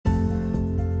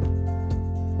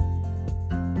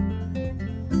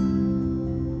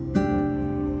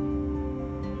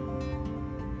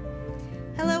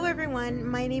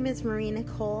everyone. My name is Marie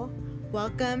Nicole.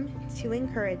 Welcome to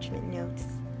Encouragement Notes.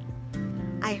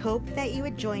 I hope that you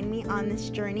would join me on this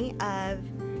journey of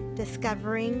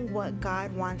discovering what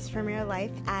God wants from your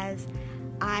life as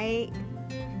I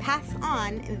pass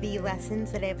on the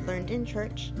lessons that I've learned in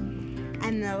church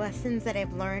and the lessons that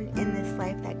I've learned in this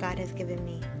life that God has given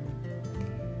me.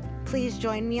 Please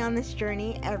join me on this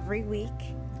journey every week,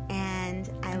 and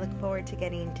I look forward to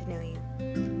getting to know you.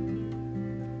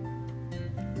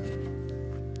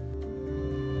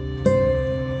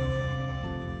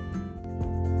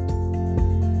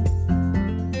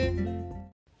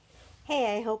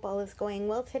 Hey, I hope all is going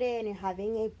well today and you're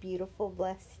having a beautiful,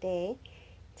 blessed day.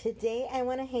 Today I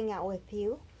want to hang out with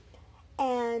you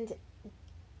and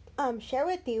share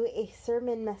with you a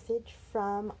sermon message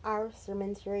from our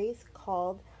sermon series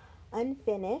called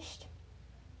Unfinished.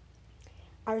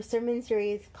 Our sermon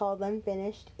series called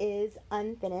Unfinished is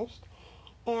unfinished.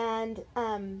 And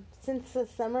since the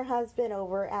summer has been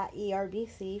over at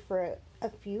ERBC for a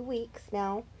few weeks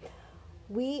now,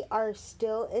 we are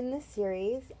still in the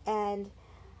series, and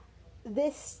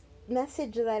this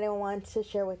message that I want to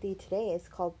share with you today is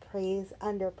called Praise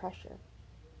Under Pressure.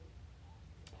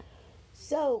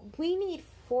 So, we need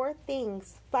five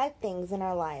things in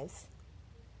our lives.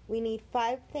 We need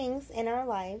 5 things in our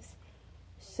lives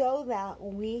so that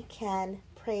we can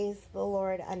praise the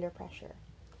Lord under pressure.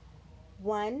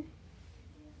 1,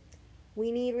 we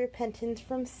need repentance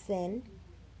from sin.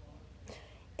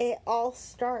 It all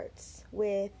starts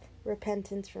with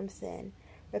repentance from sin.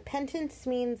 Repentance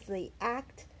means the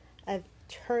act of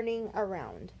turning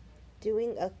around,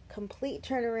 doing a complete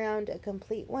turnaround, a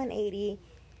complete 180,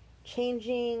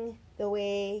 changing the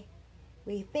way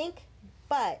we think,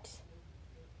 but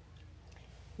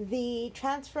the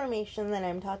transformation that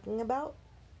I'm talking about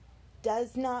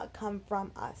does not come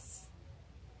from us.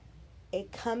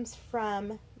 It comes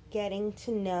from getting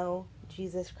to know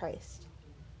Jesus Christ.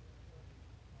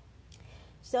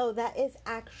 So that is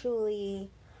actually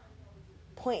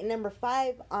point number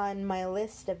 5 on my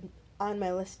list of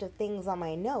things on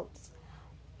my notes.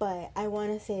 But I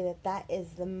want to say that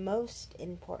is the most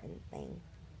important thing.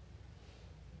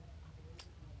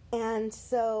 And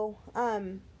so,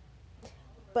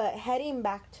 but heading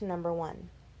back to number 1.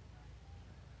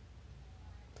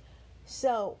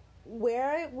 So,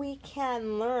 where we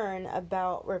can learn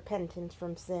about repentance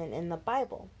from sin in the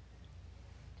Bible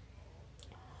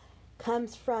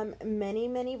comes from many,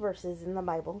 many verses in the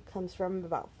Bible. Comes from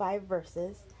about 5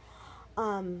 verses.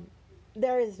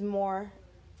 There is more,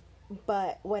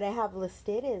 but what I have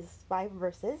listed is 5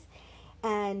 verses.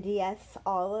 And yes,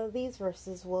 all of these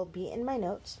verses will be in my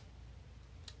notes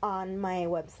on my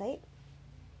website.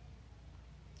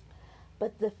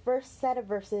 But the first set of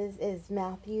verses is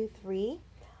Matthew 3,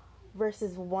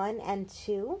 verses 1 and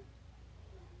 2.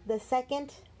 The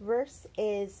second verse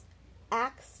is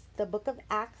Acts, the book of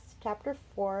Acts, chapter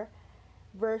 4,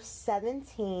 verse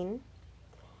 17.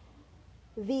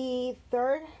 The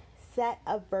third set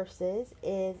of verses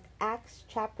is Acts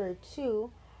chapter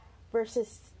 2,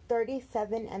 verses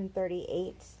 37 and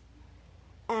 38.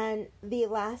 And the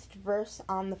last verse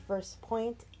on the first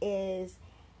point is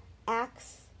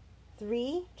Acts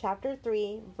 3, chapter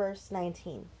 3, verse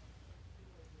 19.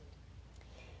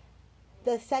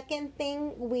 The second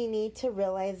thing we need to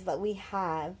realize that we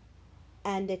have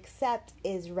and accept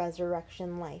is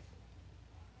resurrection life.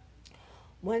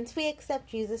 Once we accept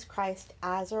Jesus Christ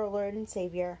as our Lord and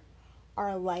Savior,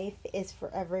 our life is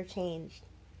forever changed.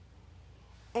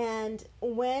 And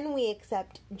when we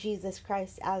accept Jesus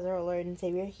Christ as our Lord and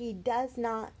Savior, He does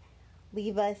not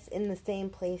leave us in the same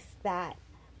place that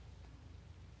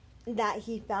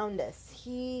He found us.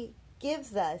 He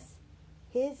gives us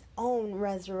His own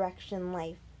resurrection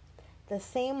life, the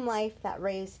same life that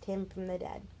raised Him from the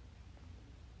dead.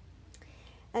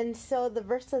 And so the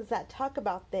verses that talk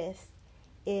about this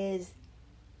is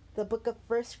the book of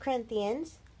 1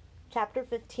 Corinthians, chapter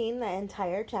 15, the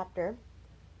entire chapter.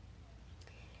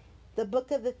 The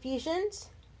book of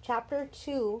Ephesians, chapter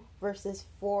 2, verses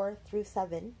 4 through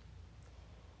 7.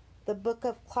 The book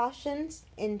of Colossians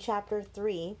in chapter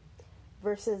 3,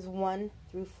 verses 1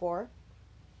 through 4.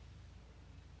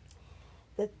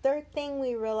 The third thing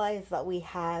we realize that we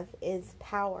have is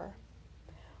power.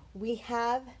 We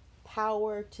have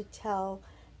power to tell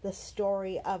the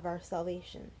story of our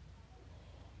salvation.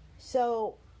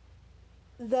 So,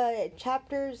 the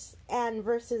chapters and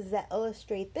verses that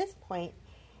illustrate this point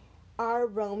are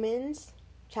Romans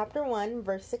chapter 1,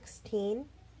 verse 16,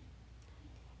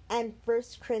 and 1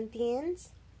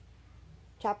 Corinthians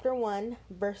chapter 1,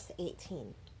 verse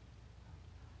 18.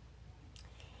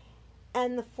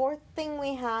 And the fourth thing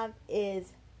we have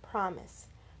is promise.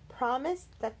 promise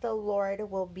that the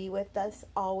Lord will be with us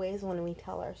always when we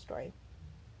tell our story.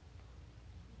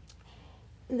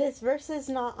 This verse is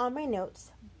not on my notes,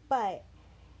 but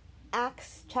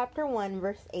Acts chapter 1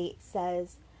 verse 8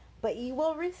 says, "But you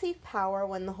will receive power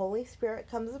when the Holy Spirit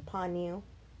comes upon you,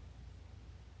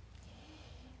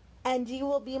 and you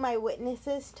will be my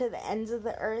witnesses to the ends of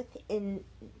the earth in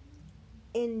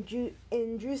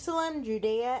Jerusalem,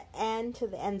 Judea, and to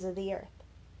the ends of the earth."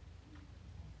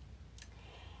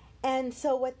 And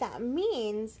so what that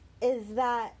means is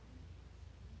that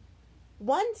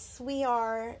once we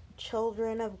are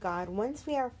children of God, once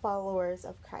we are followers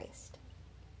of Christ,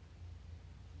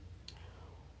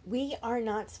 we are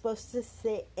not supposed to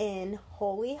sit in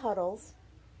holy huddles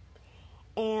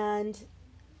and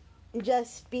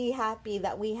just be happy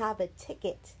that we have a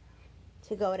ticket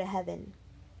to go to heaven.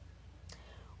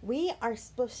 We are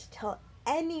supposed to tell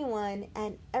anyone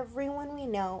and everyone we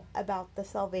know about the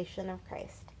salvation of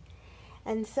Christ.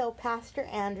 And so Pastor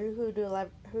Andrew,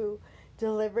 who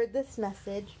delivered this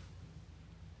message,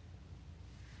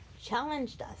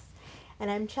 challenged us. And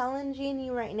I'm challenging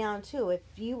you right now too. If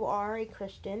you are a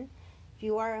Christian, if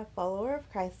you are a follower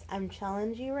of Christ, I'm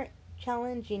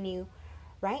challenging you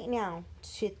right now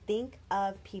to think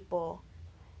of people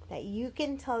that you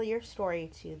can tell your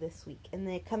story to this week, in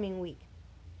the coming week.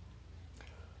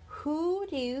 Who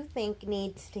do you think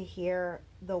needs to hear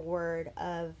the word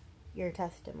of your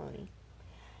testimony?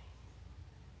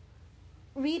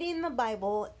 Reading the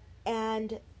Bible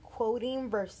and quoting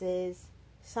verses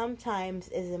sometimes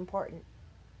is important.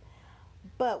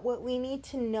 But what we need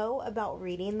to know about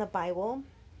reading the Bible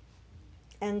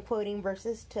and quoting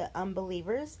verses to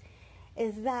unbelievers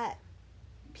is that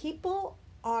people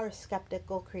are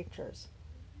skeptical creatures.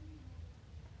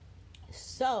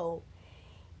 So,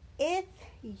 if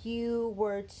you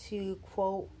were to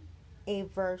quote a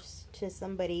verse to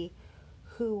somebody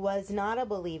who was not a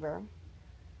believer,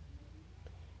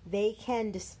 they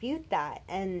can dispute that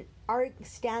and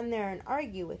stand there and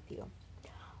argue with you.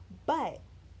 But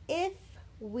if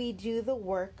we do the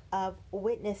work of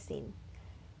witnessing,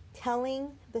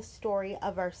 telling the story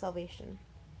of our salvation,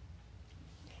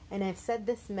 and I've said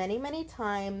this many, many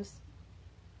times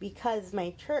because my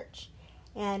church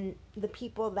and the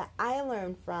people that I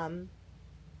learn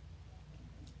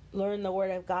the Word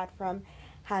of God from,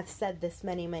 have said this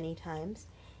many, many times,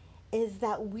 is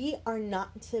that we are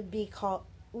not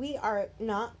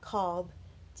called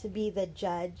to be the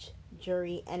judge,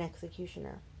 jury, and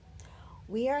executioner.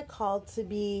 We are called to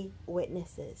be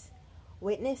witnesses.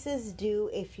 Witnesses do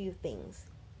a few things.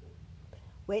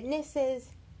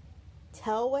 Witnesses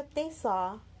tell what they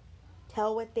saw,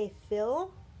 tell what they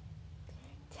feel,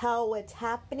 tell what's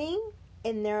happening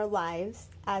in their lives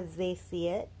as they see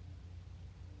it,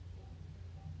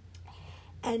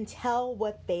 and tell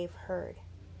what they've heard.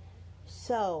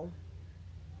 So,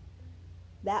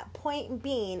 that point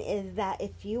being is that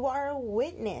if you are a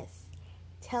witness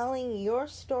telling your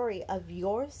story of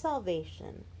your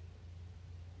salvation,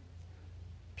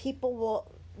 people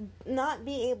will not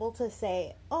be able to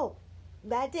say, "Oh,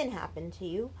 that didn't happen to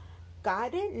you.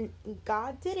 God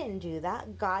didn't do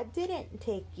that. God didn't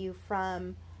take you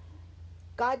from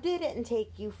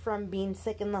being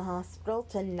sick in the hospital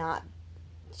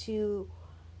to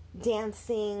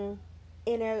dancing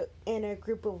in a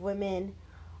group of women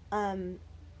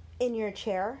in your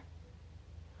chair."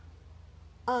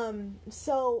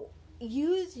 So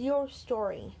use your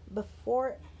story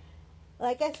before.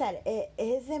 Like I said, it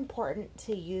is important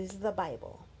to use the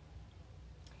Bible.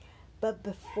 But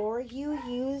before you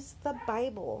use the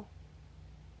Bible,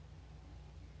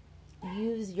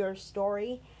 use your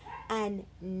story and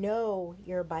know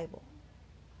your Bible.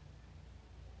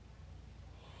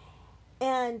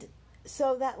 And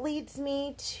so that leads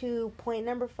me to point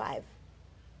number 5.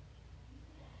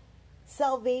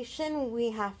 Salvation, we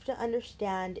have to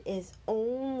understand, is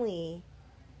only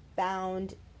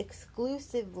found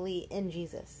exclusively in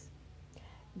Jesus.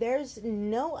 There's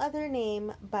no other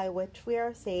name by which we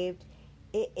are saved.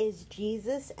 It is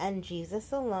Jesus and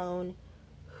Jesus alone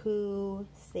who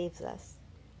saves us.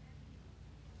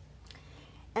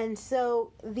 And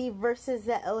so the verses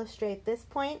that illustrate this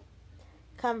point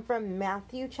come from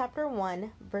Matthew chapter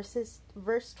 1, verse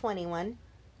 21,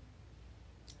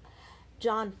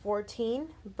 John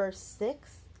 14, verse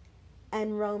 6,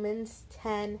 and Romans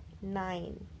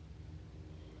 10:9.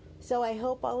 So I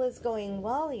hope all is going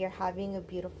well. You're having a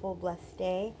beautiful, blessed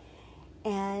day.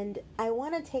 And I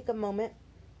want to take a moment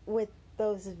with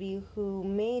those of you who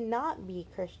may not be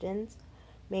Christians,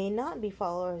 may not be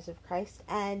followers of Christ,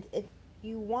 and if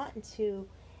you want to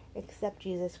accept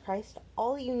Jesus Christ,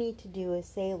 all you need to do is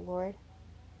say, "Lord,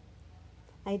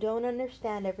 I don't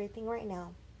understand everything right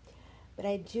now, but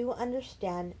I do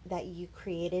understand that you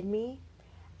created me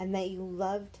and that you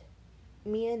loved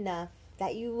me enough,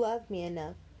 that you love me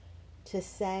enough to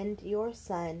send your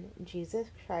Son, Jesus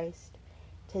Christ,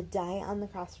 to die on the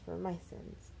cross for my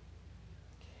sins.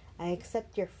 I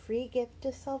accept your free gift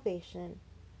of salvation,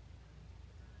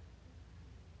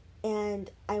 and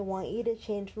I want you to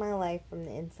change my life from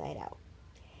the inside out.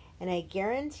 And I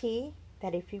guarantee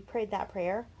that if you prayed that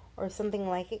prayer, or something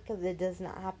like it, because it does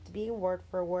not have to be word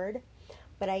for word,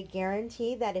 but I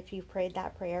guarantee that if you prayed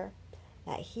that prayer,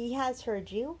 that He has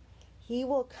heard you, He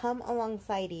will come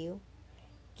alongside you,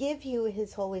 give you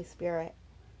His Holy Spirit,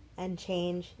 and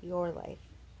change your life.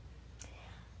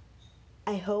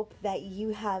 I hope that you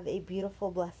have a beautiful,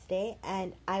 blessed day,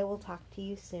 and I will talk to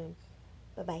you soon.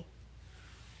 Bye-bye.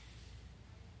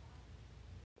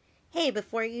 Hey,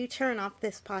 before you turn off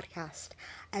this podcast,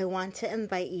 I want to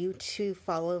invite you to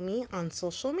follow me on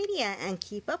social media and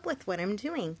keep up with what I'm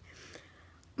doing.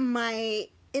 My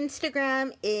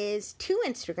Instagram is 2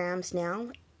 Instagrams now.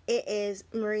 It is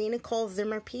Marie Nicole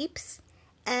Zimmer Peeps,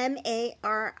 MarieniCole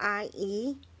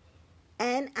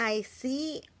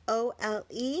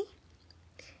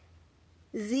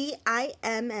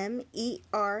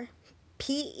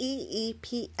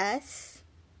ZimmerPeeps,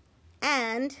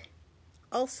 and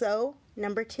also,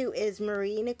 number 2 is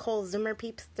Marie Nicole Zimmer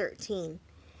Peeps 13.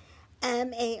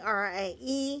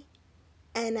 MarieniCole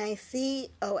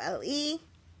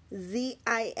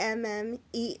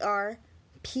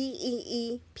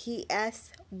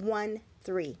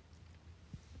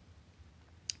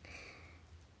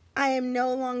I am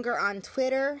no longer on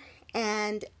Twitter,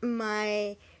 and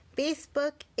my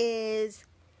Facebook is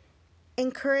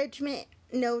Encouragement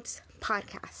Notes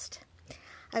Podcast.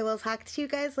 I will talk to you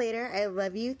guys later. I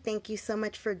love you. Thank you so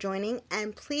much for joining.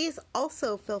 And please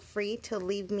also feel free to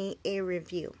leave me a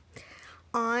review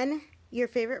on your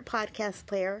favorite podcast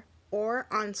player or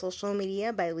on social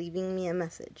media by leaving me a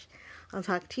message. I'll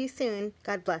talk to you soon.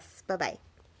 God bless. Bye-bye.